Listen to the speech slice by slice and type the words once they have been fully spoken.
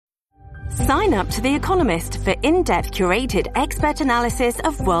Sign up to The Economist for in-depth curated expert analysis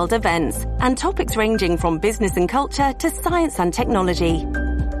of world events and topics ranging from business and culture to science and technology.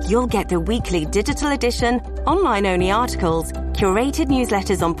 You'll get the weekly digital edition, online-only articles, curated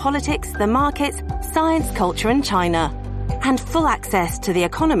newsletters on politics, the markets, science, culture and China, and full access to The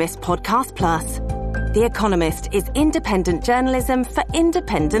Economist Podcast Plus. The Economist is independent journalism for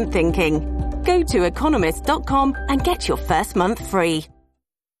independent thinking. Go to economist.com and get your first month free.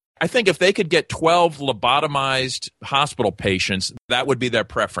 I think if they could get 12 lobotomized hospital patients, that would be their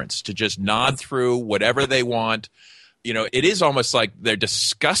preference, to just nod through whatever they want. You know, it is almost like they're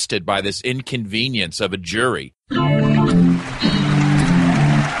disgusted by this inconvenience of a jury.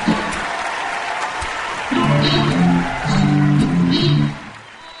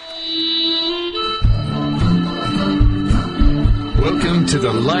 Welcome to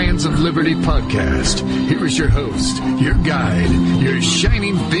the Lions of Liberty podcast. Here is your host, your guide, your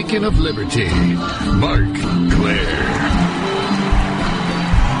shining beacon of liberty, Marc Clair.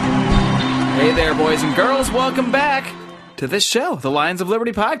 Hey there, boys and girls. Welcome back to this show, the Lions of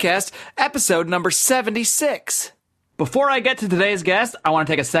Liberty podcast, episode number 76. Before I get to today's guest, I want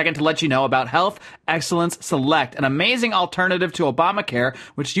to take a second to let you know about Health Excellence Select, an amazing alternative to Obamacare,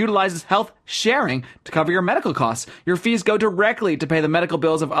 which utilizes health sharing to cover your medical costs. Your fees go directly to pay the medical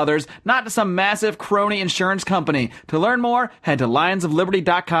bills of others, not to some massive crony insurance company. To learn more, head to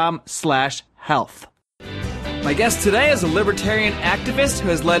lionsofliberty.com/health. My guest today is a libertarian activist who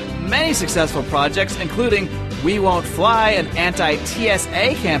has led many successful projects, including We Won't Fly, an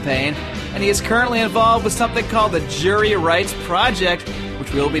anti-TSA campaign, and he is currently involved with something called the Jury Rights Project,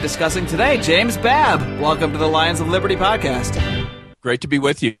 which we'll be discussing today. James Babb, welcome to the Lions of Liberty podcast. Great to be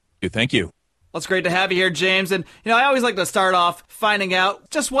with you. Thank you. Well, it's great to have you here, James. And, I always like to start off finding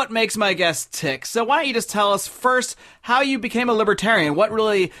out just what makes my guests tick. So why don't you just tell us first how you became a libertarian? What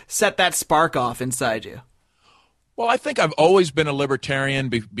really set that spark off inside you? Well, I think I've always been a libertarian.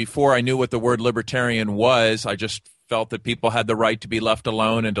 Before I knew what the word libertarian was, I just felt that people had the right to be left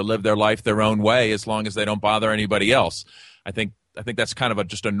alone and to live their life their own way as long as they don't bother anybody else. I think that's kind of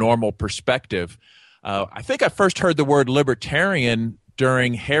just a normal perspective. I think I first heard the word libertarian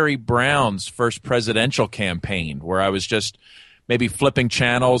during Harry Browne's first presidential campaign, where I was just maybe flipping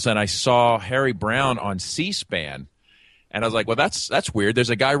channels and I saw Harry Browne on C-SPAN. And I was like, well, that's weird. There's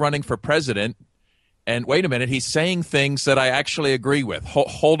a guy running for president. And wait a minute, he's saying things that I actually agree with.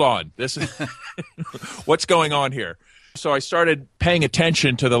 Hold on. This is what's going on here. So I started paying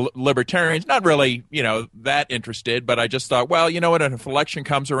attention to the libertarians, not really, that interested, but I just thought, well, you know what, if an election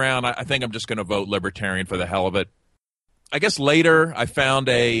comes around, I think I'm just going to vote libertarian for the hell of it. I guess later I found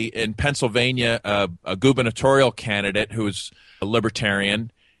in Pennsylvania a gubernatorial candidate who was a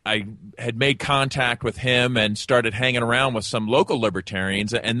libertarian. I had made contact with him and started hanging around with some local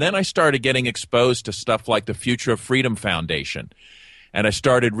libertarians, and then I started getting exposed to stuff like the Future of Freedom Foundation. And I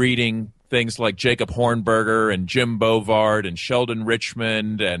started reading things like Jacob Hornberger and Jim Bovard and Sheldon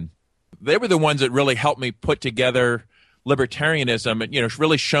Richmond, and they were the ones that really helped me put together libertarianism and,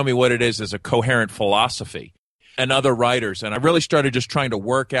 really show me what it is as a coherent philosophy. And other writers. And I really started just trying to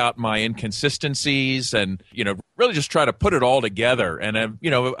work out my inconsistencies and, really just try to put it all together. And,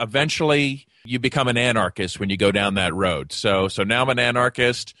 eventually you become an anarchist when you go down that road. So now I'm an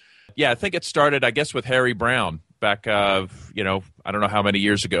anarchist. Yeah, I think it started, I guess, with Harry Browne back, I don't know how many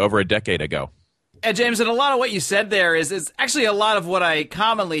years ago, over a decade ago. And James, and a lot of what you said there is actually a lot of what I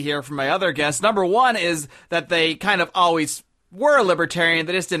commonly hear from my other guests. Number one is that they kind of always were a libertarian.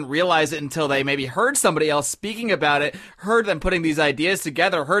 They just didn't realize it until they maybe heard somebody else speaking about it, heard them putting these ideas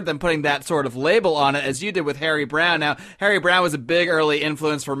together, heard them putting that sort of label on it, as you did with Harry Browne. Now, Harry Browne was a big early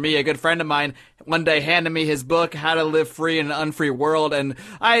influence for me. A good friend of mine one day handed me his book, How to Live Free in an Unfree World, and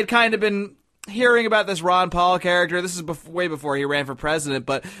I had kind of been hearing about this Ron Paul character. This is way before he ran for president,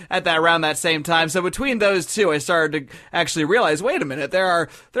 but around that same time. So between those two, I started to actually realize, wait a minute, there are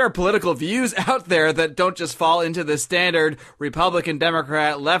political views out there that don't just fall into the standard Republican,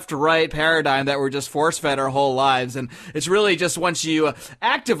 Democrat, left-right paradigm that we're just force-fed our whole lives. And it's really just once you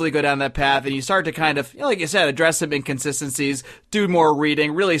actively go down that path and you start to kind of, like you said, address some inconsistencies, do more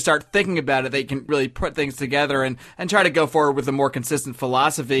reading, really start thinking about it, that you can really put things together and try to go forward with a more consistent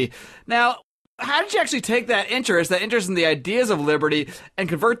philosophy. Now, how did you actually take that interest in the ideas of liberty, and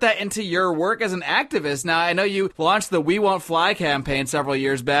convert that into your work as an activist? Now, I know you launched the We Won't Fly campaign several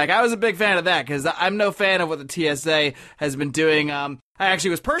years back. I was a big fan of that because I'm no fan of what the TSA has been doing. I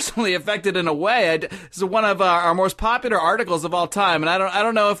actually was personally affected in a way. This is one of our most popular articles of all time, and I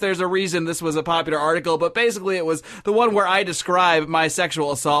don't know if there's a reason this was a popular article, but basically it was the one where I describe my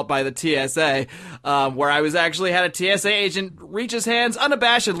sexual assault by the TSA, where I was actually had a TSA agent reach his hands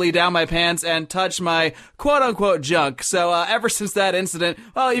unabashedly down my pants and touch my quote-unquote junk. So ever since that incident,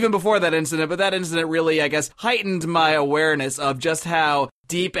 well, even before that incident, but that incident really, I guess, heightened my awareness of just how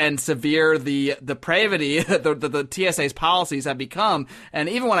deep and severe the depravity the TSA's policies have become. And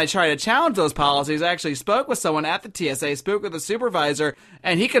even when I tried to challenge those policies, I actually spoke with someone at the TSA, spoke with the supervisor,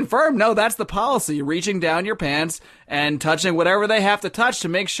 and he confirmed, no, that's the policy, reaching down your pants and touching whatever they have to touch to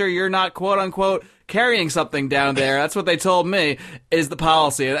make sure you're not, quote unquote, carrying something down there. That's what they told me is the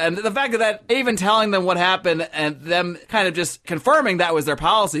policy. And the fact that even telling them what happened and them kind of just confirming that was their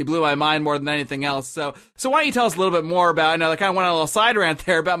policy blew my mind more than anything else. So why don't you tell us a little bit more about, I know I kind of went on a little side rant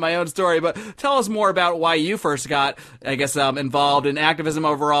there about my own story, but tell us more about why you first got, I guess, involved in activism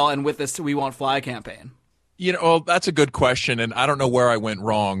overall and with this We Won't Fly campaign. That's a good question, and I don't know where I went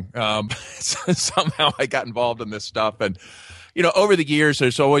wrong. Somehow I got involved in this stuff, and over the years,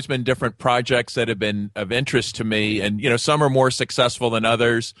 there's always been different projects that have been of interest to me, and some are more successful than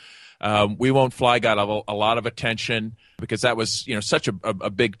others. We Won't Fly got a lot of attention because that was such a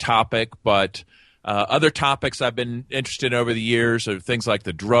big topic, but other topics I've been interested in over the years are things like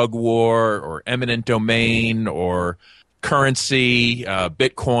the drug war or eminent domain or currency,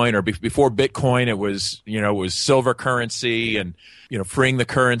 Bitcoin, or before Bitcoin, it was silver currency and freeing the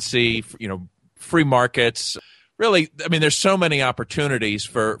currency, free markets. Really, I mean, there's so many opportunities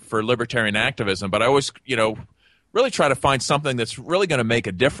for libertarian activism, but I always, really try to find something that's really going to make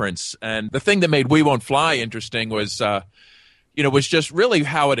a difference. And the thing that made We Won't Fly interesting was, was just really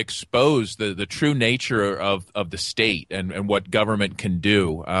how it exposed the true nature of the state and what government can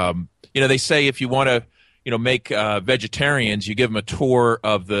do. They say if you want to, make vegetarians, you give them a tour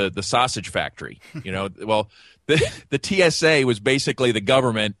of the sausage factory. Well, the TSA was basically the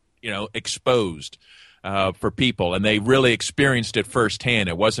government, exposed for people, and they really experienced it firsthand.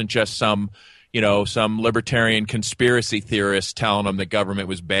 It wasn't just some libertarian conspiracy theorist telling them the government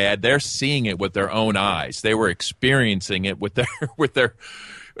was bad. They're seeing it with their own eyes. They were experiencing it with their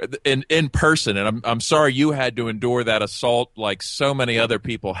in person. And I'm sorry you had to endure that assault like so many other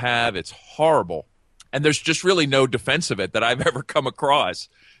people have. It's horrible. And there's just really no defense of it that I've ever come across.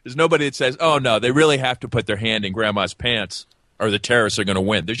 There's nobody that says, oh, no, they really have to put their hand in grandma's pants or the terrorists are going to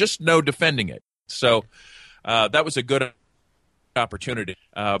win. There's just no defending it. So that was a good opportunity.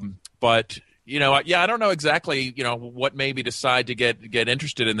 But, I don't know exactly, what made me decide to get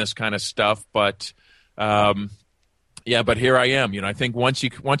interested in this kind of stuff. But, but here I am. I think once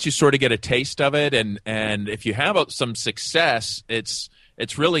you sort of get a taste of it and if you have some success, it's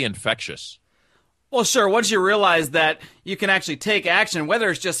really infectious. Well, sure. Once you realize that you can actually take action, whether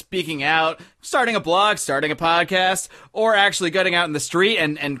it's just speaking out, starting a blog, starting a podcast, or actually getting out in the street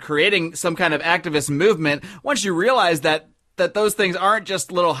and creating some kind of activist movement, once you realize that those things aren't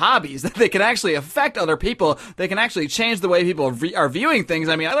just little hobbies, that they can actually affect other people, they can actually change the way people are viewing things.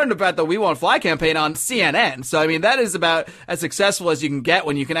 I mean, I learned about the We Won't Fly campaign on CNN. So, I mean, that is about as successful as you can get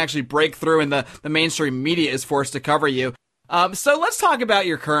when you can actually break through and the mainstream media is forced to cover you. So let's talk about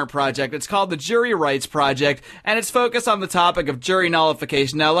your current project. It's called the Jury Rights Project, and it's focused on the topic of jury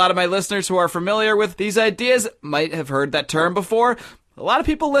nullification. Now, a lot of my listeners who are familiar with these ideas might have heard that term before. A lot of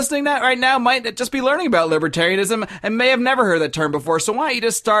people listening right now might just be learning about libertarianism and may have never heard that term before. So why don't you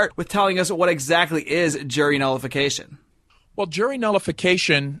just start with telling us what exactly is jury nullification? Well, jury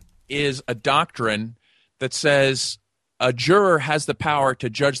nullification is a doctrine that says a juror has the power to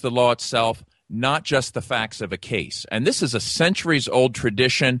judge the law itself, not just the facts of a case. And this is a centuries-old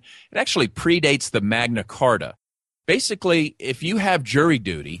tradition. It actually predates the Magna Carta. Basically, if you have jury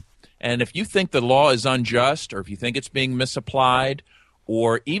duty, and if you think the law is unjust, or if you think it's being misapplied,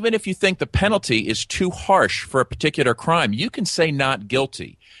 or even if you think the penalty is too harsh for a particular crime, you can say not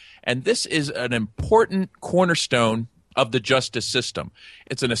guilty. And this is an important cornerstone of the justice system.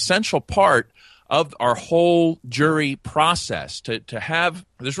 It's an essential part of our whole jury process to have.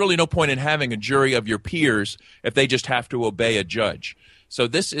 There's really no point in having a jury of your peers if they just have to obey a judge. So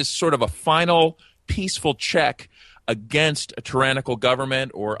this is sort of a final peaceful check against a tyrannical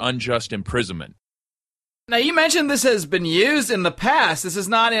government or unjust imprisonment. Now, you mentioned this has been used in the past. This is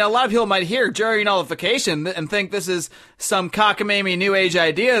not, a lot of people might hear jury nullification and think this is some cockamamie new age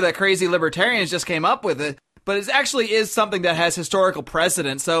idea that crazy libertarians just came up with it. But it actually is something that has historical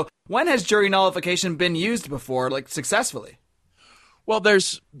precedent. So when has jury nullification been used before, successfully? Well,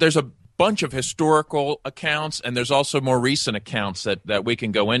 there's a bunch of historical accounts, and there's also more recent accounts that we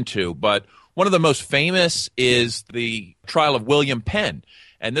can go into. But One of the most famous is the trial of William Penn.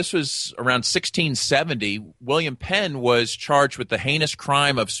 And this was around 1670. William Penn was charged with the heinous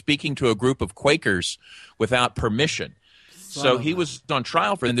crime of speaking to a group of Quakers without permission. So he was on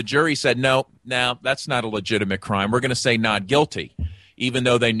trial for it, and the jury said, no, that's not a legitimate crime. We're going to say not guilty, even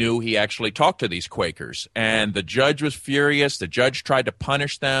though they knew he actually talked to these Quakers. And the judge was furious. The judge tried to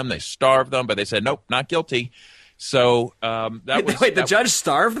punish them. They starved them, but they said, nope, not guilty. So the judge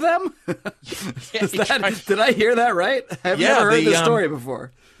starved them? Did I hear that right? I've never heard this story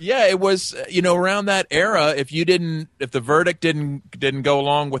before. Yeah, it was around that era. If the verdict didn't go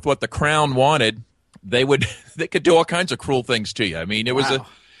along with what the Crown wanted, they could do all kinds of cruel things to you. I mean, it was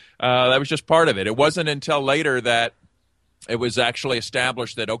that was just part of it. It wasn't until later that it was actually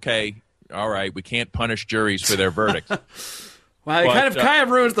established that okay, all right, we can't punish juries for their verdicts. Well, it kind of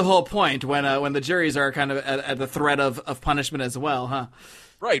ruins the whole point when the juries are kind of at the threat of punishment as well, huh?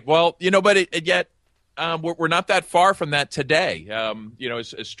 Right. Well, but yet we're not that far from that today.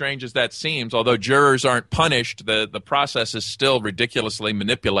 As strange as that seems, although jurors aren't punished, the process is still ridiculously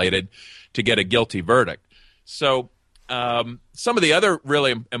manipulated to get a guilty verdict. So some of the other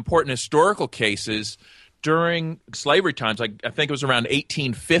really important historical cases during slavery times, I think it was around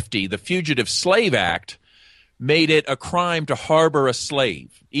 1850, the Fugitive Slave Act made it a crime to harbor a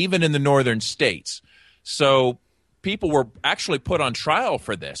slave, even in the northern states. So people were actually put on trial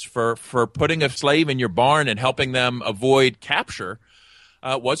for this, for putting a slave in your barn and helping them avoid capture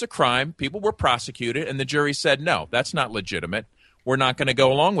was a crime. People were prosecuted, and the jury said, no, that's not legitimate. We're not going to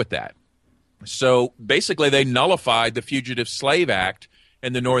go along with that. So basically they nullified the Fugitive Slave Act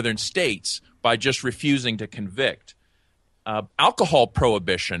in the northern states by just refusing to convict. Alcohol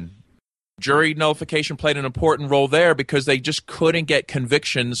prohibition, jury nullification played an important role there because they just couldn't get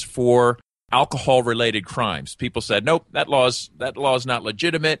convictions for alcohol-related crimes. People said, nope, that law's not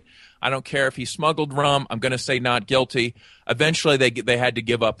legitimate. I don't care if he smuggled rum. I'm going to say not guilty. Eventually, they had to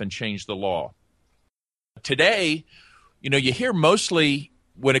give up and change the law. Today, you hear mostly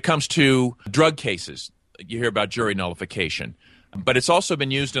when it comes to drug cases, you hear about jury nullification. But it's also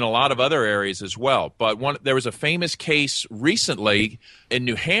been used in a lot of other areas as well. But there was a famous case recently in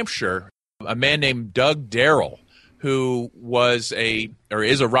New Hampshire, a man named Doug Darrell, who is a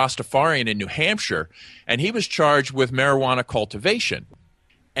Rastafarian in New Hampshire, and he was charged with marijuana cultivation.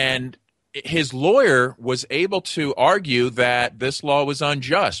 And his lawyer was able to argue that this law was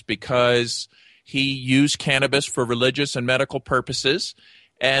unjust because he used cannabis for religious and medical purposes,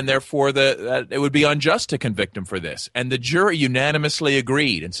 and therefore that it would be unjust to convict him for this. And the jury unanimously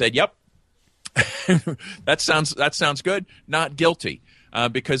agreed and said, yep, that sounds good, not guilty,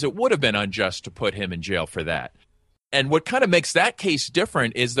 because it would have been unjust to put him in jail for that. And what kind of makes that case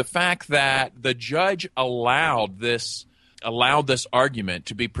different is the fact that the judge allowed this argument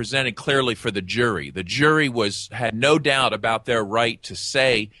to be presented clearly for the jury. The jury had no doubt about their right to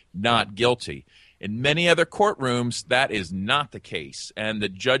say not guilty. In many other courtrooms, that is not the case, and the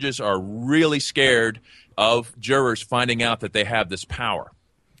judges are really scared of jurors finding out that they have this power.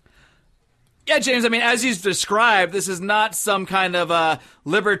 Yeah, James, I mean, as you've described, this is not some kind of a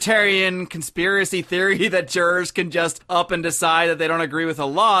libertarian conspiracy theory that jurors can just up and decide that they don't agree with the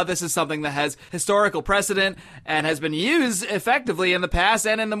law. This is something that has historical precedent and has been used effectively in the past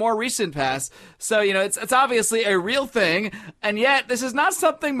and in the more recent past. So, it's obviously a real thing, and yet this is not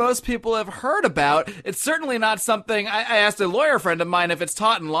something most people have heard about. It's certainly not something, I asked a lawyer friend of mine if it's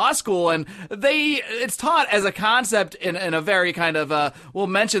taught in law school, and it's taught as a concept in a very kind of, we'll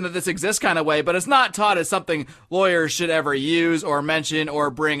mention that this exists kind of way, but it's not taught as something lawyers should ever use or mention or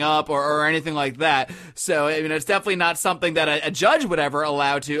bring up or anything like that. So, it's definitely not something that a judge would ever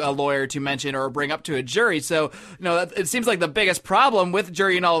allow a lawyer to mention or bring up to a jury. So, it seems like the biggest problem with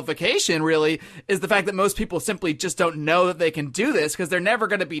jury nullification really is the fact that most people simply just don't know that they can do this because they're never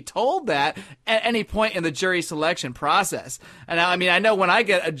going to be told that at any point in the jury selection process. And I know when I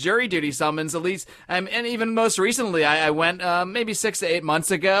get a jury duty summons, at least, and even most recently, I went maybe 6 to 8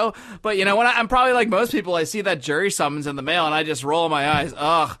 months ago. But, when I'm probably like most people, I see that jury summons in the mail and I just roll my eyes.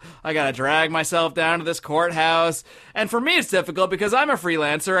 Ugh, I got to drag myself down to this courthouse. And for me, it's difficult because I'm a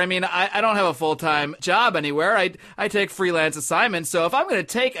freelancer. I don't have a full-time job anywhere. I take freelance assignments. So if I'm going to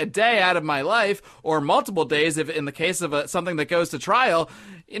take a day out of my life or multiple days, if in the case of something that goes to trial,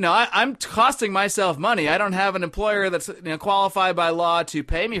 I'm costing myself money. I don't have an employer that's qualified by law to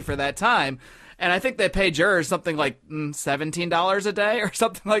pay me for that time. And I think they pay jurors something like $17 a day or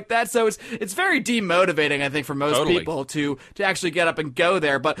something like that. So it's very demotivating, I think, for most people to actually get up and go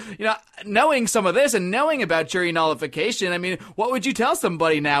there. But, knowing some of this and knowing about jury nullification, I mean, what would you tell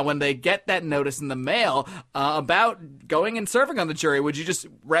somebody now when they get that notice in the mail about going and serving on the jury? Would you just,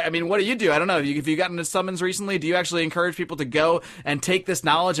 what do you do? I don't know. If you've gotten a summons recently, do you actually encourage people to go and take this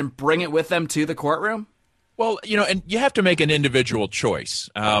knowledge and bring it with them to the courtroom? Well, and you have to make an individual choice.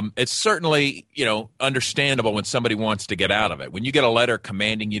 It's certainly, understandable when somebody wants to get out of it. When you get a letter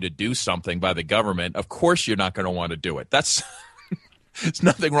commanding you to do something by the government, of course you're not going to want to do it. There's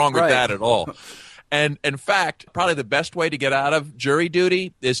nothing wrong with that at all. And in fact, probably the best way to get out of jury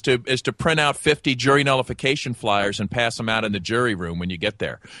duty is to print out 50 jury nullification flyers and pass them out in the jury room when you get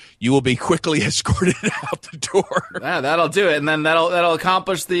there. You will be quickly escorted out the door. Yeah, that'll do it, and then that'll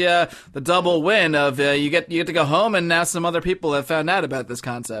accomplish the double win of you get to go home, and now some other people have found out about this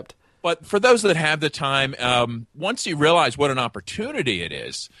concept. But for those that have the time, once you realize what an opportunity it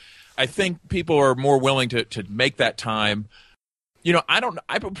is, I think people are more willing to make that time.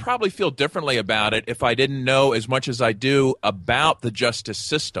 I would probably feel differently about it if I didn't know as much as I do about the justice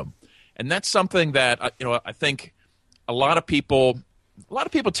system. And that's something that, I think a lot of people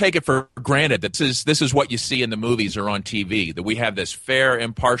take it for granted that this is what you see in the movies or on TV, that we have this fair,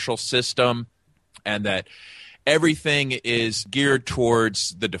 impartial system and that everything is geared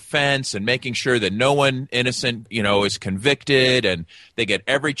towards the defense and making sure that no one innocent, is convicted and they get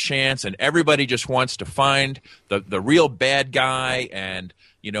every chance and everybody just wants to find the real bad guy and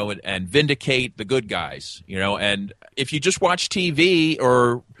vindicate the good guys, and if you just watch TV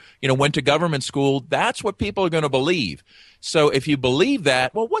or, went to government school, that's what people are going to believe. So if you believe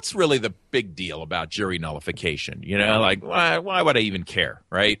that, well, what's really the big deal about jury nullification? Why would I even care,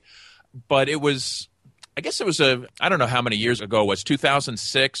 right? But I guess it was I don't know how many years ago it was,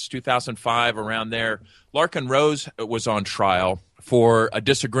 2006, 2005, around there. Larken Rose was on trial for a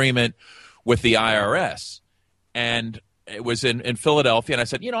disagreement with the IRS. And it was in Philadelphia. And I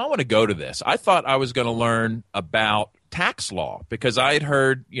said, I want to go to this. I thought I was going to learn about tax law because I had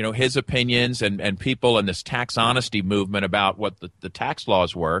heard, his opinions and people in this tax honesty movement about what the tax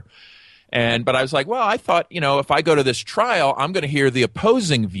laws were. But I was like, well, I thought, if I go to this trial, I'm going to hear the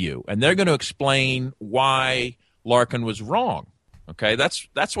opposing view, and they're going to explain why Larken was wrong. Okay, that's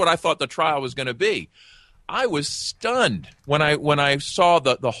what I thought the trial was going to be. I was stunned when I saw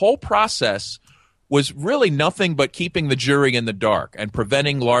the whole process was really nothing but keeping the jury in the dark and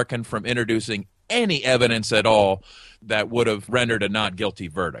preventing Larken from introducing any evidence at all that would have rendered a not guilty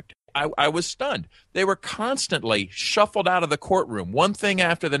verdict. I was stunned. They were constantly shuffled out of the courtroom, one thing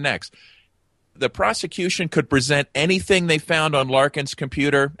after the next. The prosecution could present anything they found on Larken's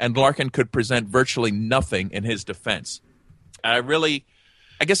computer, and Larken could present virtually nothing in his defense. I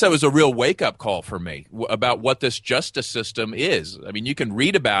guess that was a real wake-up call for me about what this justice system is. I mean, you can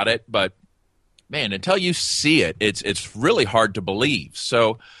read about it, but, man, until you see it, it's really hard to believe.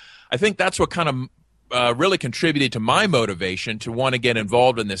 So I think that's what kind of really contributed to my motivation to want to get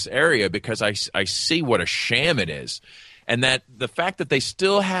involved in this area, because I see what a sham it is. And that the fact that they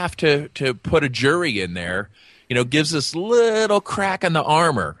still have to put a jury in there, gives us little crack in the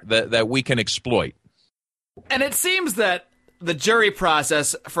armor that we can exploit. And it seems that the jury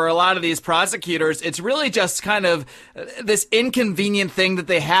process for a lot of these prosecutors, it's really just kind of this inconvenient thing that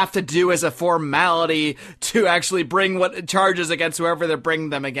they have to do as a formality to actually bring what charges against whoever they're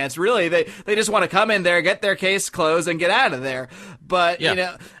bringing them against. Really, they just want to come in there, get their case closed, and get out of there. But,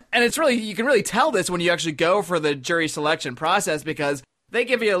 and it's really, you can really tell this when you actually go for the jury selection process, because they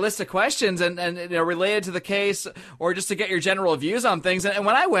give you a list of questions and related to the case or just to get your general views on things. And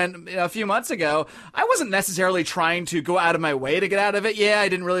when I went a few months ago, I wasn't necessarily trying to go out of my way to get out of it. Yeah, I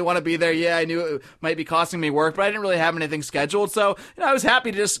didn't really want to be there. Yeah, I knew it might be costing me work, but I didn't really have anything scheduled. So, I was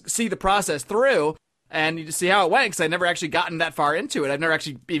happy to just see the process through and to see how it went, because I'd never actually gotten that far into it. I've never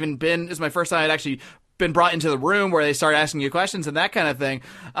actually even been, this is my first time I'd actually been brought into the room where they start asking you questions and that kind of thing.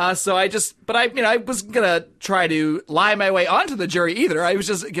 So I wasn't going to try to lie my way onto the jury either. I was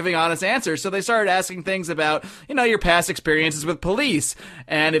just giving honest answers. So they started asking things about, your past experiences with police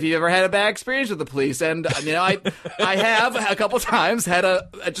and if you ever had a bad experience with the police. And, I have a couple times had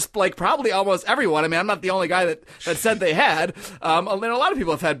just like probably almost everyone. I mean, I'm not the only guy that said they had. A lot of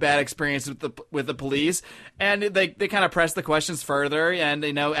people have had bad experiences with the police, and they kind of pressed the questions further and,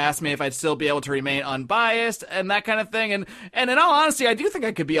 asked me if I'd still be able to remain unbiased and that kind of thing. And in all honesty, I do think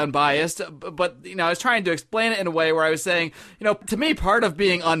I could be unbiased, but, I was trying to explain it in a way where I was saying, to me, part of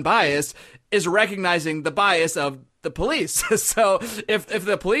being unbiased is recognizing the bias of the police. So if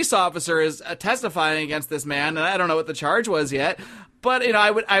the police officer is testifying against this man, and I don't know what the charge was yet, but, I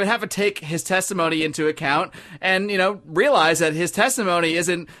would have to take his testimony into account and, realize that his testimony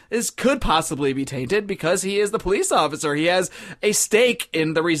could possibly be tainted because he is the police officer. He has a stake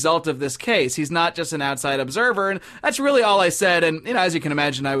in the result of this case. He's not just an outside observer. And that's really all I said. And, as you can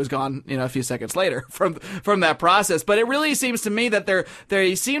imagine, I was gone, a few seconds later from that process. But it really seems to me that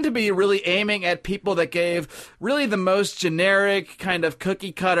they seem to be really aiming at people that gave really the most generic kind of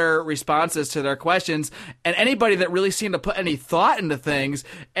cookie cutter responses to their questions. And anybody that really seemed to put any thought into things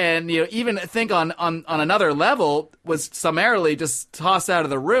and even think on another level was summarily just tossed out of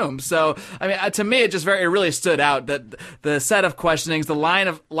the room. So to me it really stood out that the set of questionings, the line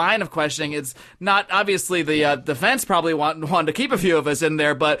of questioning, it's not obviously the defense probably wanted to keep a few of us in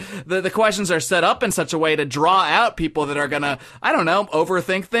there, but the questions are set up in such a way to draw out people that are gonna, I don't know,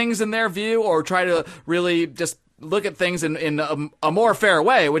 overthink things in their view or try to really just look at things in a more fair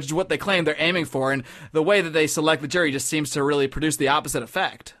way, which is what they claim they're aiming for. And the way that they select the jury just seems to really produce the opposite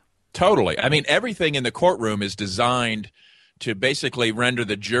effect. Totally. Everything in the courtroom is designed to basically render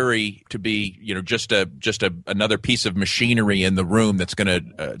the jury to be, just another piece of machinery in the room that's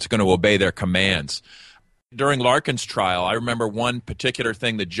going to obey their commands. During Larkin's trial, I remember one particular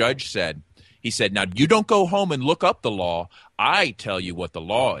thing the judge said. He said, "Now you don't go home and look up the law. I tell you what the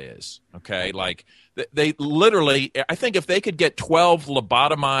law is." Okay, like they literally, I think if they could get 12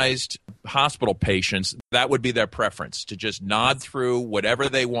 lobotomized hospital patients, that would be their preference, to just nod through whatever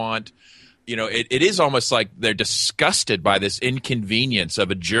they want. It is almost like they're disgusted by this inconvenience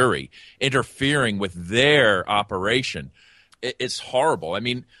of a jury interfering with their operation. It's horrible.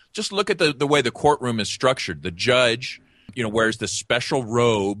 Just look at the way the courtroom is structured. The judge, wears this special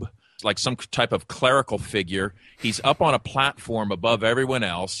robe, like some type of clerical figure. He's up on a platform above everyone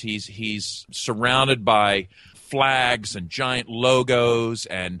else. He's surrounded by flags and giant logos,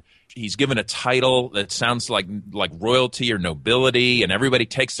 and he's given a title that sounds like royalty or nobility, and everybody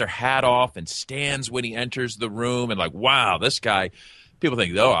takes their hat off and stands when he enters the room, and like, wow, this guy, people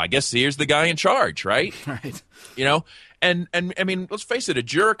think, oh, I guess here's the guy in charge, right? Right. And let's face it, a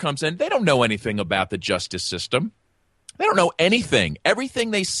juror comes in, they don't know anything about the justice system. They don't know anything.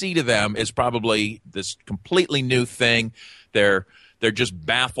 Everything they see to them is probably this completely new thing. They're just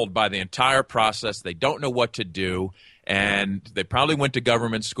baffled by the entire process. They don't know what to do, and they probably went to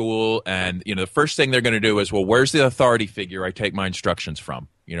government school. And the first thing they're going to do is, well, where's the authority figure I take my instructions from?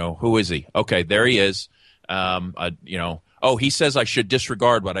 Who is he? Okay, there he is. Oh, he says I should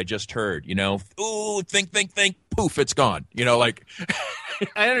disregard what I just heard. Ooh, think, poof, it's gone.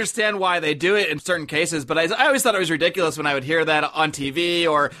 I understand why they do it in certain cases, but I always thought it was ridiculous when I would hear that on TV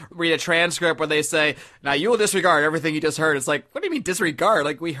or read a transcript where they say, now you will disregard everything you just heard. It's like, what do you mean disregard?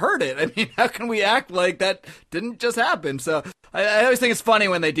 Like, we heard it. How can we act like that didn't just happen? So I always think it's funny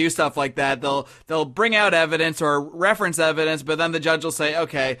when they do stuff like that. They'll bring out evidence or reference evidence, but then the judge will say,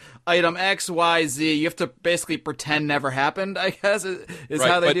 okay, item X, Y, Z, you have to basically pretend never happened, I guess, is right,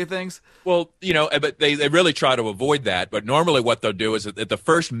 how they do things. Well, but they really try to avoid that. But normally what they'll do is at the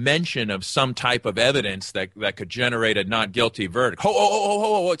first mention of some type of evidence that could generate a not guilty verdict,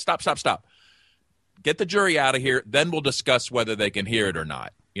 stop. Get the jury out of here, then we'll discuss whether they can hear it or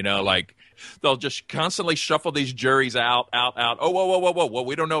not. They'll just constantly shuffle these juries out. Oh, whoa. Well,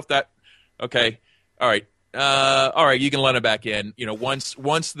 we don't know if that. Okay, all right. You can let them back in. Once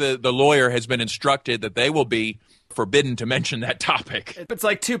the lawyer has been instructed that they will be forbidden to mention that topic. It's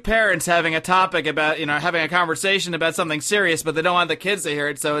like two parents having a topic about, having a conversation about something serious, but they don't want the kids to hear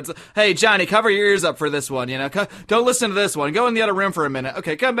it. So it's, hey, Johnny, cover your ears up for this one. Don't listen to this one. Go in the other room for a minute.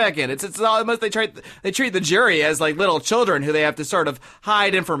 Okay, come back in. It's almost they treat the jury as like little children who they have to sort of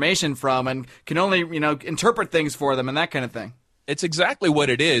hide information from and can only, interpret things for them and that kind of thing. It's exactly what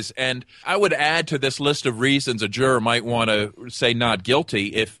it is. And I would add to this list of reasons a juror might want to say not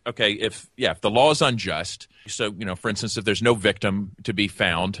guilty if the law is unjust. So, for instance, if there's no victim to be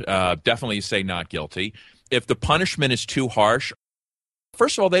found, definitely say not guilty. If the punishment is too harsh,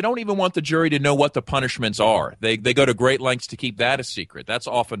 first of all, they don't even want the jury to know what the punishments are. They go to great lengths to keep that a secret. That's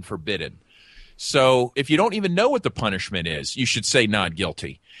often forbidden. So if you don't even know what the punishment is, you should say not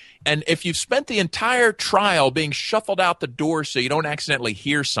guilty. And if you've spent the entire trial being shuffled out the door so you don't accidentally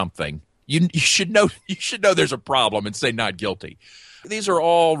hear something, you should know there's a problem and say not guilty. These are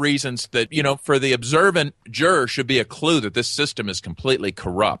all reasons that, for the observant juror should be a clue that this system is completely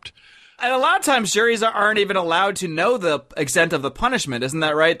corrupt. And a lot of times juries aren't even allowed to know the extent of the punishment. Isn't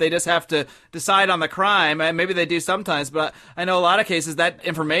that right? They just have to decide on the crime. And maybe they do sometimes, but I know a lot of cases that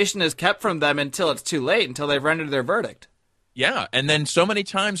information is kept from them until it's too late, until they've rendered their verdict. Yeah, and then so many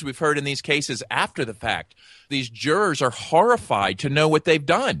times we've heard in these cases after the fact, these jurors are horrified to know what they've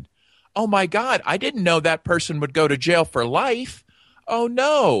done. Oh, my God, I didn't know that person would go to jail for life. Oh,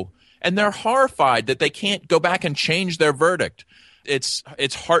 no. And they're horrified that they can't go back and change their verdict. It's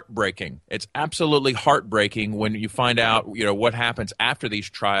heartbreaking. It's absolutely heartbreaking when you find out, what happens after these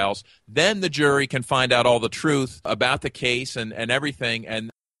trials. Then the jury can find out all the truth about the case and everything,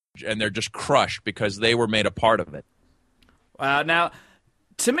 and they're just crushed because they were made a part of it. Wow. Now,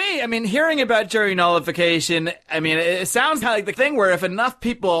 to me, hearing about jury nullification, it sounds kind of like the thing where if enough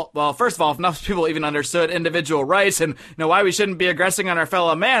people, well, first of all, if enough people even understood individual rights and why we shouldn't be aggressing on our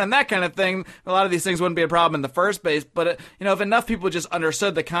fellow man and that kind of thing, a lot of these things wouldn't be a problem in the first place. But, if enough people just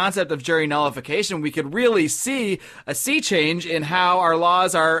understood the concept of jury nullification, we could really see a sea change in how our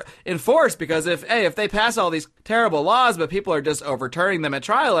laws are enforced. Because if they pass all these terrible laws, but people are just overturning them at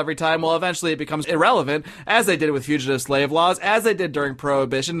trial every time, well, eventually it becomes irrelevant, as they did with fugitive slave laws, as they did during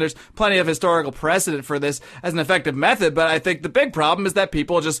Prohibition. There's plenty of historical precedent for this as an effective method, but I think the big problem is that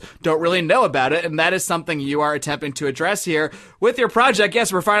people just don't really know about it, and that is something you are attempting to address here with your project.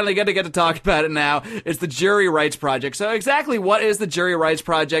 Yes, we're finally going to get to talk about it now. It's the Jury Rights Project. So exactly what is the Jury Rights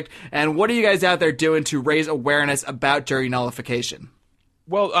Project, and what are you guys out there doing to raise awareness about jury nullification?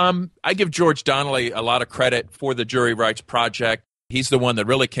 Well, I give George Donnelly a lot of credit for the Jury Rights Project. He's the one that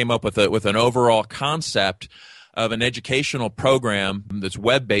really came up with an overall concept of an educational program that's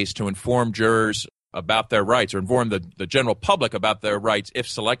web-based to inform jurors about their rights, or inform the general public about their rights if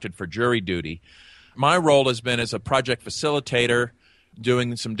selected for jury duty. My role has been as a project facilitator,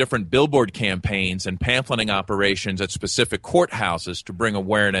 doing some different billboard campaigns and pamphleting operations at specific courthouses to bring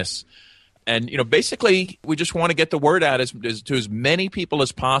awareness. And, basically, we just want to get the word out to as many people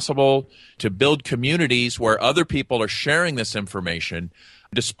as possible, to build communities where other people are sharing this information,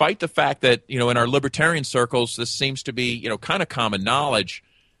 despite the fact that, in our libertarian circles, this seems to be, kind of common knowledge.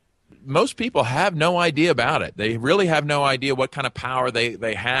 Most people have no idea about it. They really have no idea what kind of power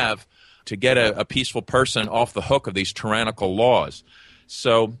they have to get a peaceful person off the hook of these tyrannical laws.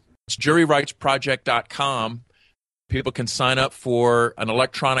 So it's juryrightsproject.com. People can sign up for an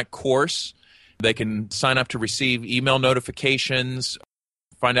electronic course. They can sign up to receive email notifications,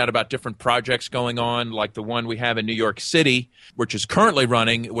 find out about different projects going on, like the one we have in New York City, which is currently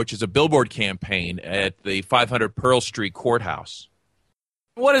running, which is a billboard campaign at the 500 Pearl Street Courthouse.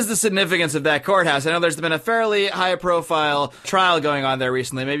 What is the significance of that courthouse? I know there's been a fairly high-profile trial going on there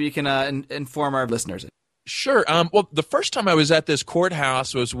recently. Maybe you can inform our listeners. Sure. Well, the first time I was at this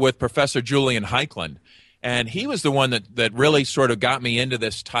courthouse was with Professor Julian Heiklund. And he was the one that really sort of got me into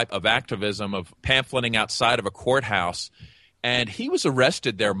this type of activism of pamphleting outside of a courthouse. And he was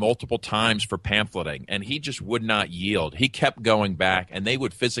arrested there multiple times for pamphleting, and he just would not yield. He kept going back, and they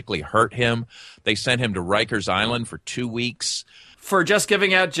would physically hurt him. They sent him to Rikers Island for 2 weeks. For just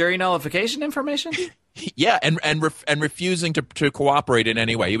giving out jury nullification information? Yeah, and refusing to cooperate in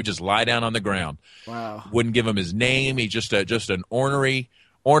any way. He would just lie down on the ground. Wow. Wouldn't give him his name. He's just an ornery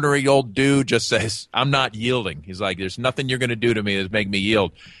old dude, just says, I'm not yielding. He's like, there's nothing you're going to do to me that make me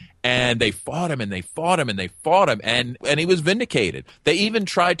yield. And they fought him, and they fought him, and they fought him, and he was vindicated. They even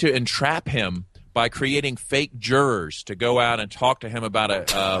tried to entrap him by creating fake jurors to go out and talk to him about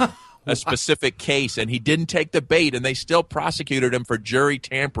a specific case, and he didn't take the bait, and they still prosecuted him for jury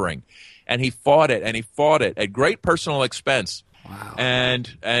tampering. And he fought it, at great personal expense. Wow.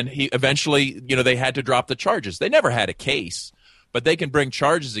 And he eventually, they had to drop the charges. They never had a case, but they can bring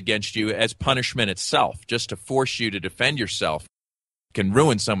charges against you as punishment itself, just to force you to defend yourself. It can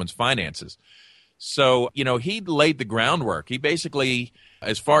ruin someone's finances. So, he laid the groundwork. He basically,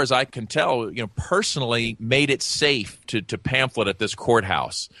 as far as I can tell, personally made it safe to pamphlet at this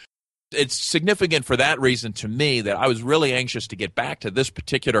courthouse. It's significant for that reason to me that I was really anxious to get back to this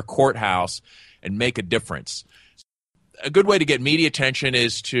particular courthouse and make a difference. A good way to get media attention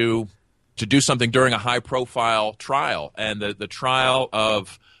is to do something during a high-profile trial. And the trial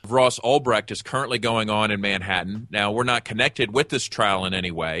of Ross Ulbricht is currently going on in Manhattan. Now, we're not connected with this trial in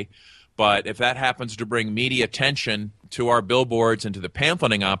any way, but if that happens to bring media attention to our billboards and to the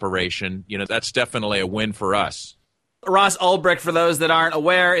pamphleting operation, that's definitely a win for us. Ross Ulbricht, for those that aren't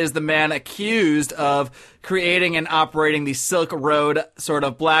aware, is the man accused of creating and operating the Silk Road sort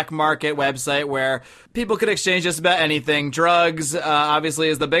of black market website where people could exchange just about anything. Drugs, obviously,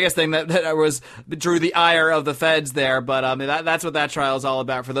 is the biggest thing that drew the ire of the feds there. But that's what that trial is all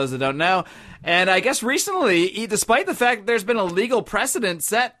about, for those that don't know. And I guess recently, despite the fact that there's been a legal precedent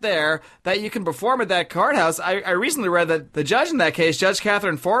set there that you can perform at that courthouse, I recently read that the judge in that case, Judge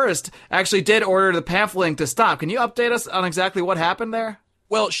Catherine Forrest, actually did order the pamphleting to stop. Can you update us on exactly what happened there?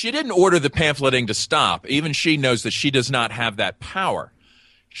 Well, she didn't order the pamphleting to stop. Even she knows that she does not have that power.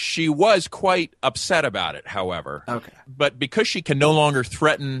 She was quite upset about it, however. Okay. But because she can no longer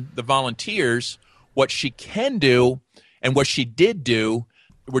threaten the volunteers, what she can do, and what she did do,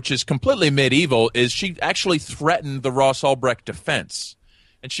 which is completely medieval, is she actually threatened the Ross Ulbricht defense.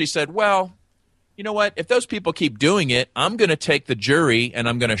 And she said, well, you know what? If those people keep doing it, I'm going to take the jury and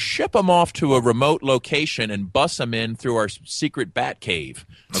I'm going to ship them off to a remote location and bus them in through our secret bat cave,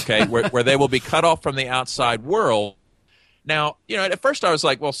 okay, where they will be cut off from the outside world. Now, at first I was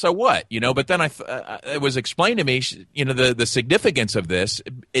like, well, so what? But then it was explained to me, the significance of this.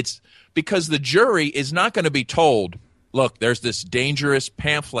 It's because the jury is not going to be told, look, there's this dangerous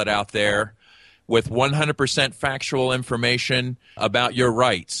pamphlet out there with 100% factual information about your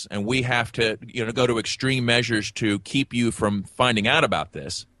rights, and we have to, go to extreme measures to keep you from finding out about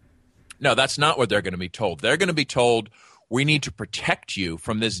this. No, that's not what they're going to be told. They're going to be told, we need to protect you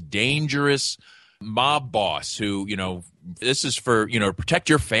from this dangerous mob boss who, this is for, protect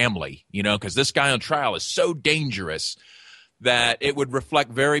your family, because this guy on trial is so dangerous that it would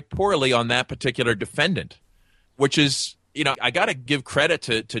reflect very poorly on that particular defendant, which is, I got to give credit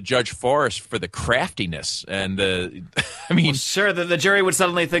to Judge Forrest for the craftiness and well, sure, the jury would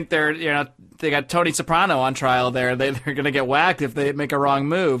suddenly think they got Tony Soprano on trial there. They're going to get whacked if they make a wrong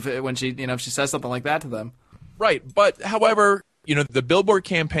move when she, if she says something like that to them. Right. But however, the billboard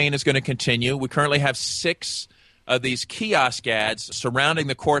campaign is going to continue. We currently have 6 of these kiosk ads surrounding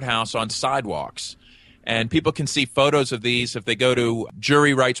the courthouse on sidewalks. And people can see photos of these if they go to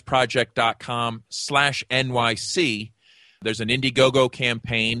juryrightsproject.com/NYC. There's an Indiegogo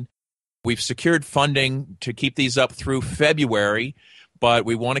campaign. We've secured funding to keep these up through February, but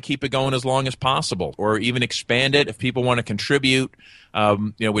we want to keep it going as long as possible, or even expand it if people want to contribute.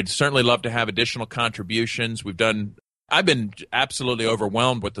 We'd certainly love to have additional contributions. I've been absolutely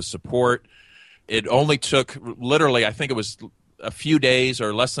overwhelmed with the support. It only took literally, I think it was a few days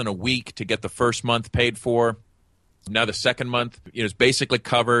or less than a week to get the first month paid for. Now the second month is basically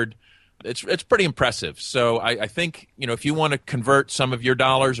covered. It's pretty impressive. So I think, if you want to convert some of your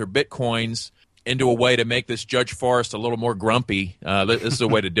dollars or Bitcoins into a way to make this Judge Forrest a little more grumpy, this is a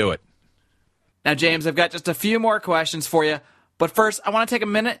way to do it. Now, James, I've got just a few more questions for you. But first, I want to take a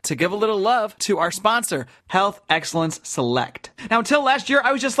minute to give a little love to our sponsor, Health Excellence Select. Now, until last year,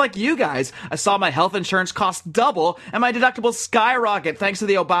 I was just like you guys. I saw my health insurance cost double and my deductibles skyrocket thanks to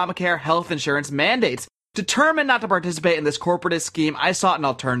the Obamacare health insurance mandates. Determined not to participate in this corporatist scheme, I sought an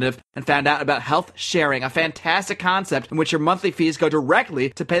alternative and found out about health sharing, a fantastic concept in which your monthly fees go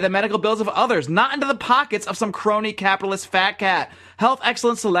directly to pay the medical bills of others, not into the pockets of some crony capitalist fat cat. Health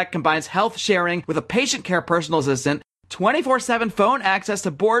Excellence Select combines health sharing with a patient care personal assistant, 24/7 phone access to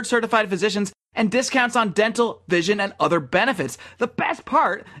board-certified physicians, and discounts on dental, vision, and other benefits. The best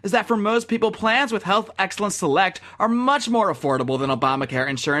part is that for most people, plans with Health Excellence Select are much more affordable than Obamacare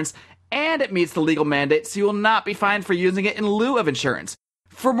insurance, and it meets the legal mandate, so you will not be fined for using it in lieu of insurance.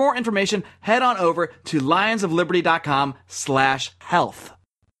 For more information, head on over to lionsofliberty.com/health.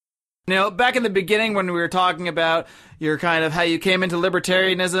 Back in the beginning when we were talking about your kind of how you came into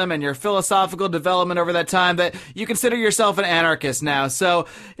libertarianism and your philosophical development over that time, that you consider yourself an anarchist now. So,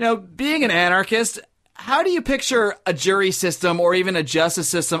 being an anarchist, how do you picture a jury system or even a justice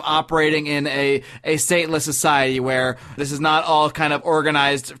system operating in a stateless society where this is not all kind of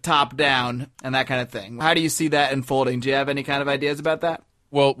organized top down and that kind of thing? How do you see that unfolding? Do you have any kind of ideas about that?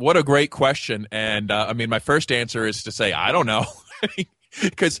 Well, what a great question. And my first answer is to say, I don't know.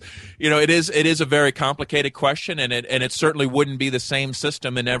 Because it is a very complicated question, and it certainly wouldn't be the same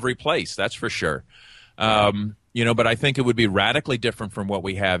system in every place. That's for sure. But I think it would be radically different from what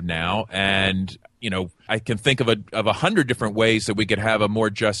we have now. And I can think of 100 different ways that we could have a more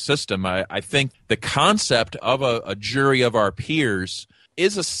just system. I think the concept of a jury of our peers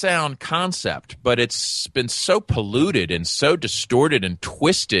is a sound concept, but it's been so polluted and so distorted and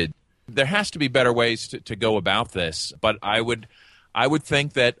twisted. There has to be better ways to go about this. But I would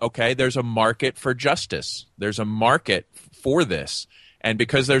think that, okay, there's a market for justice. There's a market for this. And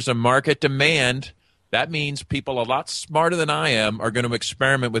because there's a market demand, that means people a lot smarter than I am are going to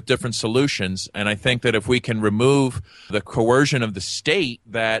experiment with different solutions. And I think that if we can remove the coercion of the state,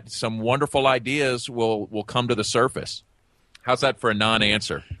 that some wonderful ideas will come to the surface. How's that for a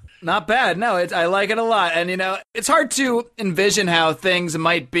non-answer? Not bad. No, I like it a lot. And, it's hard to envision how things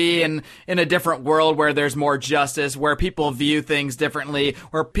might be in a different world where there's more justice, where people view things differently,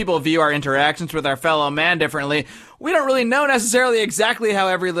 where people view our interactions with our fellow man differently. We don't really know necessarily exactly how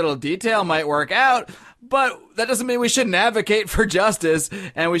every little detail might work out, But that doesn't mean we shouldn't advocate for justice,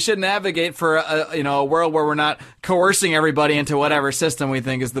 and we shouldn't advocate for a world where we're not coercing everybody into whatever system we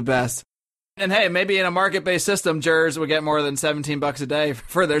think is the best. And hey, maybe in a market-based system, jurors would get more than $17 a day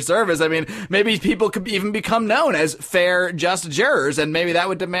for their service. I mean, maybe people could even become known as fair, just jurors, and maybe that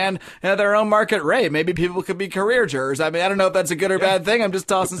would demand their own market rate. Maybe people could be career jurors. I mean, I don't know if that's a good or bad thing. I'm just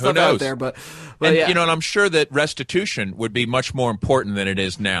tossing stuff out there, but yeah. And I'm sure that restitution would be much more important than it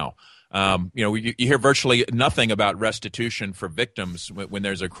is now. You hear virtually nothing about restitution for victims when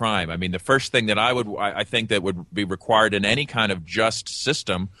there's a crime. I mean, the first thing that I think that would be required in any kind of just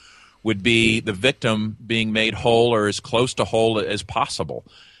system would be the victim being made whole or as close to whole as possible.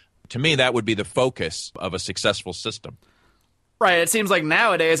 To me, that would be the focus of a successful system. Right. It seems like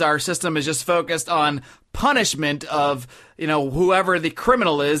nowadays our system is just focused on punishment of, whoever the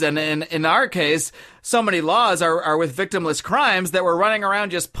criminal is. And in our case, so many laws are with victimless crimes that we're running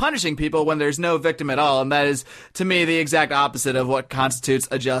around just punishing people when there's no victim at all. And that is, to me, the exact opposite of what constitutes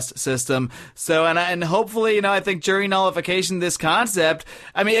a just system. So, and hopefully, I think jury nullification, this concept,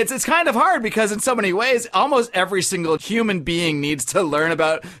 I mean, it's kind of hard because in so many ways, almost every single human being needs to learn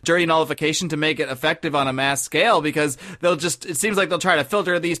about jury nullification to make it effective on a mass scale, because it seems like they'll try to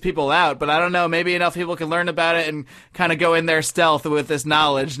filter these people out. But I don't know, maybe enough people can learn about it and kind of go in there stealth with this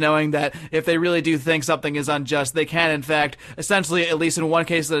knowledge, knowing that if they really do think something is unjust, they can, in fact, essentially, at least in one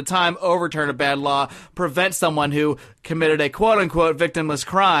case at a time, overturn a bad law, prevent someone who committed a quote-unquote victimless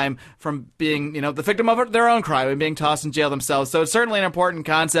crime from being, the victim of their own crime and being tossed in jail themselves. So it's certainly an important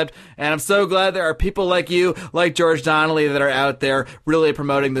concept, and I'm so glad there are people like you, like George Donnelly, that are out there really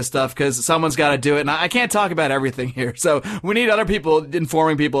promoting this stuff, because someone's got to do it, and I can't talk about everything here. So we need other people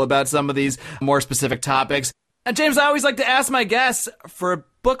informing people about some of these more specific topics. And James, I always like to ask my guests for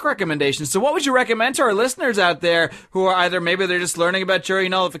book recommendations. So what would you recommend to our listeners out there who are either maybe they're just learning about jury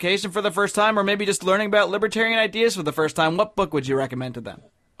nullification for the first time, or maybe just learning about libertarian ideas for the first time? What book would you recommend to them?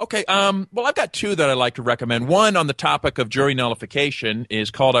 Okay, well, I've got two that I'd like to recommend. One on the topic of jury nullification is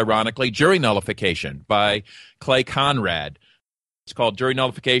called, ironically, Jury Nullification by Clay Conrad. It's called Jury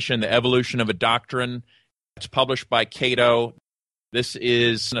Nullification, The Evolution of a Doctrine. It's published by Cato. This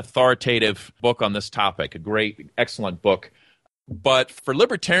is an authoritative book on this topic, a great, excellent book. But for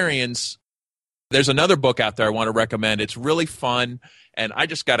libertarians, there's another book out there I want to recommend. It's really fun, and I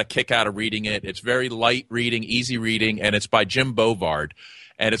just got a kick out of reading it. It's very light reading, easy reading, and it's by Jim Bovard.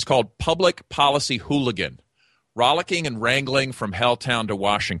 And it's called Public Policy Hooligan, Rollicking and Wrangling from Helltown to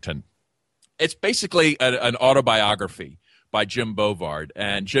Washington. It's basically an autobiography by Jim Bovard.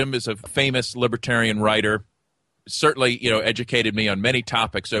 And Jim is a famous libertarian writer. Certainly, educated me on many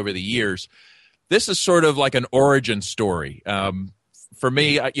topics over the years. This is sort of like an origin story. For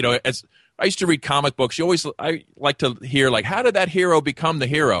me, as I used to read comic books, I like to hear, like, how did that hero become the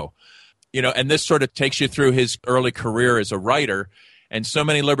hero? And this sort of takes you through his early career as a writer. And so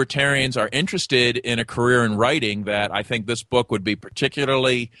many libertarians are interested in a career in writing that I think this book would be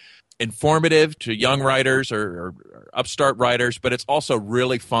particularly informative to young writers or upstart writers, but it's also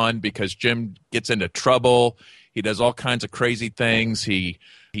really fun because Jim gets into trouble. He does all kinds of crazy things. He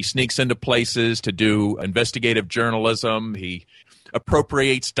sneaks into places to do investigative journalism. He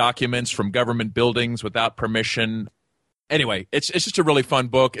appropriates documents from government buildings without permission. Anyway, it's just a really fun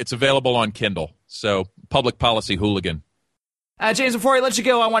book. It's available on Kindle. So, Public Policy Hooligan. James, before I let you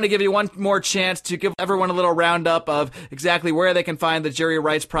go, I want to give you one more chance to give everyone a little roundup of exactly where they can find the Jury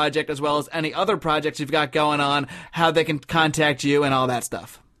Rights Project, as well as any other projects you've got going on, how they can contact you, and all that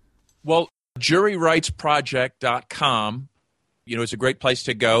stuff. Well, juryrightsproject.com, is a great place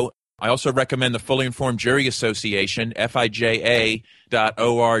to go. I also recommend the Fully Informed Jury Association, FIJA.org,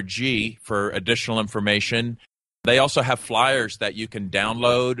 for additional information. They also have flyers that you can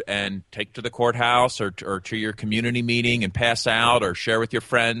download and take to the courthouse or to your community meeting and pass out or share with your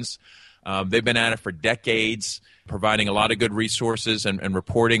friends. They've been at it for decades, providing a lot of good resources and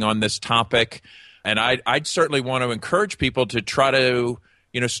reporting on this topic. And I'd certainly want to encourage people to try to,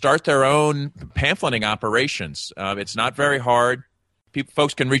 start their own pamphleting operations. It's not very hard.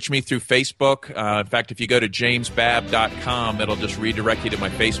 Folks can reach me through Facebook. In fact, if you go to jamesbabb.com, it'll just redirect you to my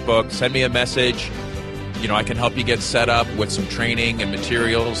Facebook. Send me a message. I can help you get set up with some training and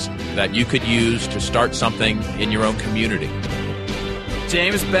materials that you could use to start something in your own community.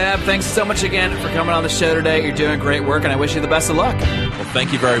 James Babb, thanks so much again for coming on the show today. You're doing great work, and I wish you the best of luck. Well,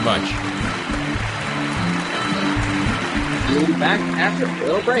 thank you very much. We'll be back after a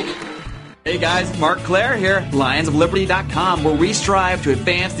little break. Hey guys, Mark Claire here, lionsofliberty.com, where we strive to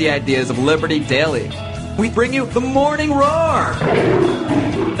advance the ideas of liberty daily. we bring you the Morning Roar.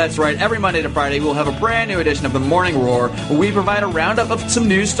 That's right, every Monday to Friday we'll have a brand new edition of the Morning Roar where we provide a roundup of some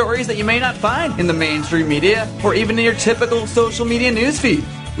news stories that you may not find in the mainstream media or even in your typical social media newsfeed.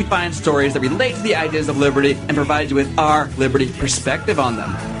 We find stories that relate to the ideas of liberty and provide you with our liberty perspective on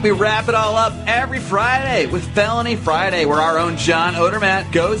them. We wrap it all up every Friday with Felony Friday, where our own John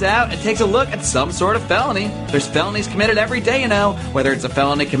Odermatt goes out and takes a look at some sort of felony. There's felonies committed every day, whether it's a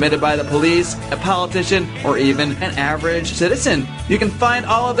felony committed by the police, a politician, or even an average citizen. You can find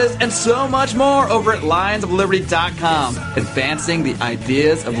all of this and so much more over at lionsofliberty.com, advancing the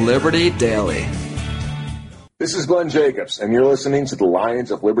ideas of liberty daily. This is Glenn Jacobs, and you're listening to the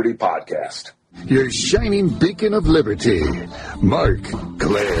Lions of Liberty podcast. Your shining beacon of liberty, Mark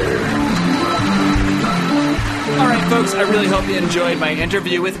Claire. All right, folks, I really hope you enjoyed my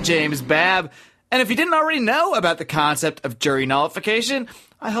interview with James Babb. And if you didn't already know about the concept of jury nullification,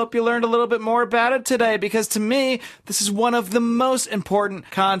 I hope you learned a little bit more about it today, because to me, this is one of the most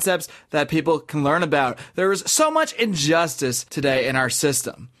important concepts that people can learn about. There is so much injustice today in our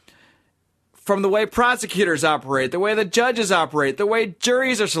system. From the way prosecutors operate, the way the judges operate, the way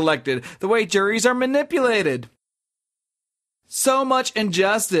juries are selected, the way juries are manipulated. So much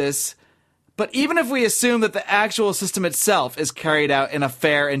injustice, but even if we assume that the actual system itself is carried out in a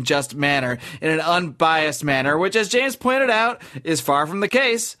fair and just manner, in an unbiased manner, which, as James pointed out, is far from the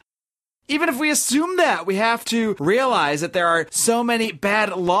case, even if we assume that, we have to realize that there are so many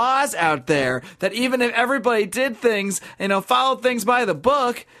bad laws out there that even if everybody did things, followed things by the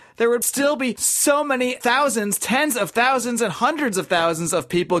book, there would still be so many thousands, tens of thousands, and hundreds of thousands of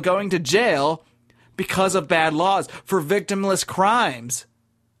people going to jail because of bad laws for victimless crimes.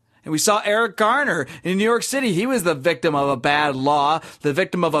 And we saw Eric Garner in New York City. He was the victim of a bad law, the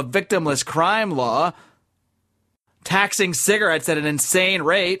victim of a victimless crime law, taxing cigarettes at an insane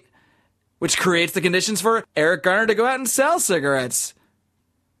rate, which creates the conditions for Eric Garner to go out and sell cigarettes.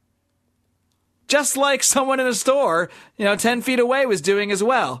 Just like someone in a store, 10 feet away was doing as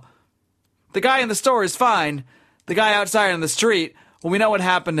well. The guy in the store is fine. The guy outside on the street, well, we know what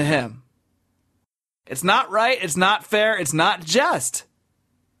happened to him. It's not right, it's not fair, it's not just.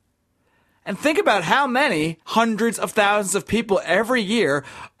 And think about how many hundreds of thousands of people every year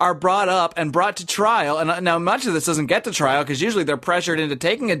are brought up and brought to trial. And now much of this doesn't get to trial because usually they're pressured into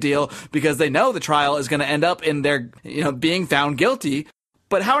taking a deal because they know the trial is going to end up in their, being found guilty.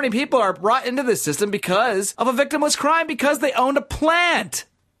 But how many people are brought into this system because of a victimless crime because they owned a plant?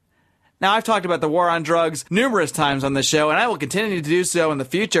 Now, I've talked about the war on drugs numerous times on this show, and I will continue to do so in the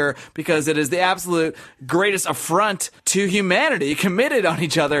future because it is the absolute greatest affront to humanity committed on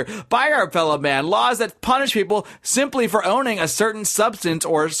each other by our fellow man. Laws that punish people simply for owning a certain substance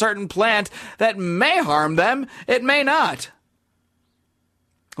or a certain plant that may harm them, it may not.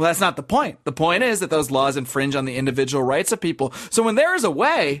 Well, that's not the point. The point is that those laws infringe on the individual rights of people. So when there is a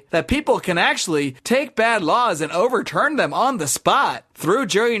way that people can actually take bad laws and overturn them on the spot through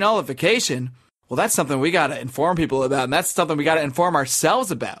jury nullification, well, that's something we got to inform people about, and that's something we got to inform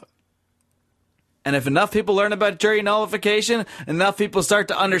ourselves about. And if enough people learn about jury nullification, enough people start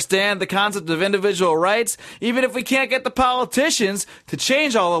to understand the concept of individual rights, even if we can't get the politicians to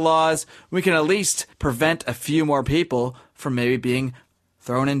change all the laws, we can at least prevent a few more people from maybe being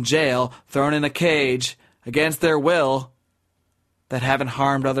thrown in jail, thrown in a cage, against their will, that haven't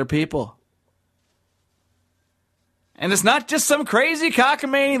harmed other people. And it's not just some crazy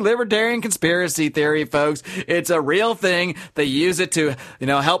cockamamie libertarian conspiracy theory, folks. It's a real thing. They use it to,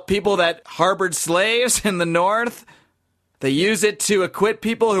 help people that harbored slaves in the North. They use it to acquit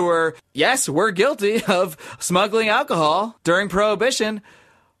people who were guilty of smuggling alcohol during Prohibition.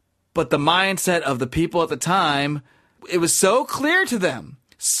 But the mindset of the people at the time, it was so clear to them,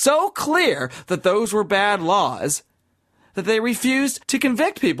 so clear that those were bad laws, that they refused to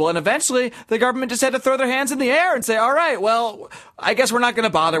convict people. And eventually, the government just had to throw their hands in the air and say, all right, well, I guess we're not going to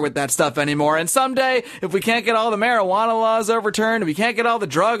bother with that stuff anymore. And someday, if we can't get all the marijuana laws overturned, we can't get all the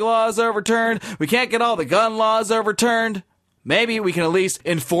drug laws overturned, we can't get all the gun laws overturned, maybe we can at least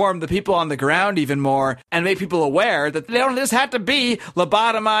inform the people on the ground even more and make people aware that they don't just have to be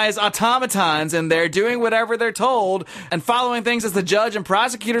lobotomized automatons and they're doing whatever they're told and following things as the judge and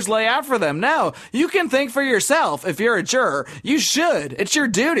prosecutors lay out for them. No, you can think for yourself. If you're a juror, you should. It's your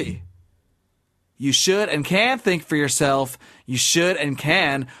duty. You should and can think for yourself. You should and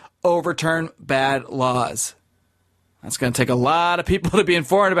can overturn bad laws. That's going to take a lot of people to be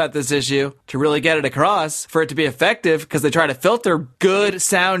informed about this issue to really get it across, for it to be effective, because they try to filter good,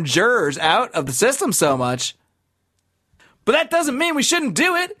 sound jurors out of the system so much. But that doesn't mean we shouldn't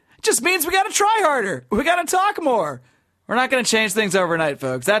do it. It just means we got to try harder. We got to talk more. We're not going to change things overnight,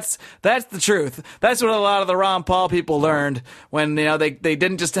 folks. That's the truth. That's what a lot of the Ron Paul people learned when, they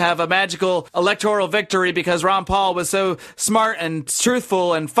didn't just have a magical electoral victory because Ron Paul was so smart and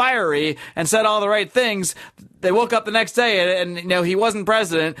truthful and fiery and said all the right things. They woke up the next day and he wasn't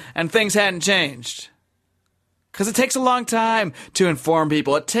president and things hadn't changed. Because it takes a long time to inform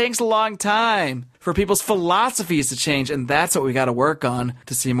people. It takes a long time for people's philosophies to change, and that's what we got to work on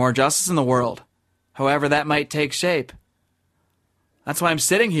to see more justice in the world, however that might take shape. That's why I'm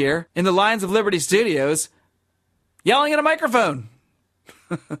sitting here in the Lions of Liberty studios yelling at a microphone.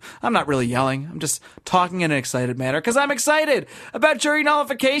 I'm not really yelling. I'm just talking in an excited manner because I'm excited about jury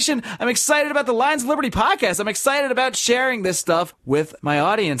nullification. I'm excited about the Lions of Liberty podcast. I'm excited about sharing this stuff with my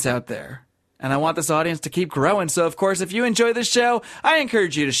audience out there. And I want this audience to keep growing. So, of course, if you enjoy this show, I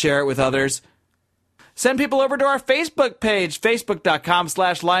encourage you to share it with others. Send people over to our Facebook page,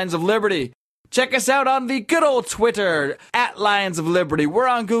 facebook.com/Lions of Liberty. Check us out on the good old Twitter, @Lions of Liberty. We're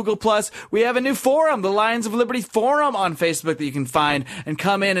on Google+. We have a new forum, the Lions of Liberty Forum on Facebook that you can find and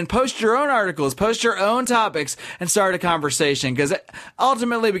come in and post your own articles, post your own topics, and start a conversation. Because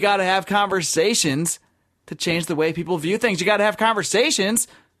ultimately, we got to have conversations to change the way people view things. You got to have conversations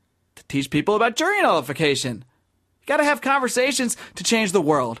to teach people about jury nullification. You got to have conversations to change the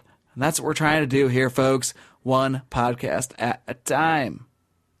world. And that's what we're trying to do here, folks. One podcast at a time.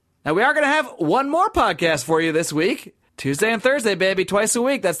 Now, we are going to have one more podcast for you this week. Tuesday and Thursday, baby, twice a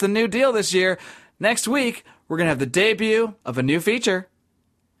week. That's the new deal this year. Next week, we're going to have the debut of a new feature.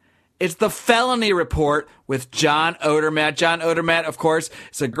 It's the Felony Report with John Odermatt. John Odermatt, of course,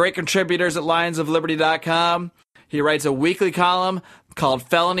 is a great contributor at lionsofliberty.com. He writes a weekly column called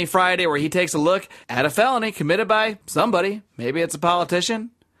Felony Friday, where he takes a look at a felony committed by somebody. Maybe it's a politician.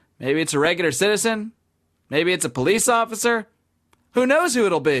 Maybe it's a regular citizen. Maybe it's a police officer. Who knows who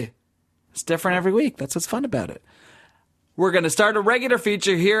it'll be? It's different every week. That's what's fun about it. We're going to start a regular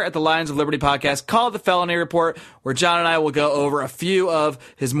feature here at the Lions of Liberty podcast called The Felony Report, where John and I will go over a few of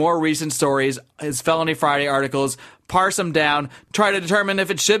his more recent stories, his Felony Friday articles, parse them down, try to determine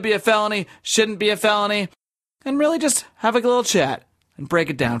if it should be a felony, shouldn't be a felony, and really just have a little chat and break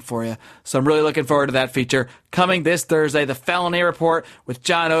it down for you. So I'm really looking forward to that feature coming this Thursday, The Felony Report with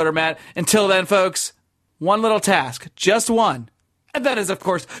John Odermatt. Until then, folks, one little task, just one. And that is, of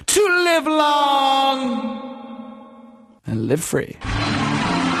course, to live long and live free.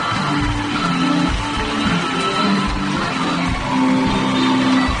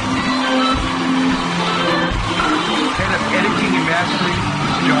 Head of Editing and Mastering,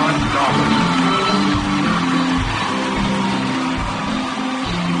 John Dobbin.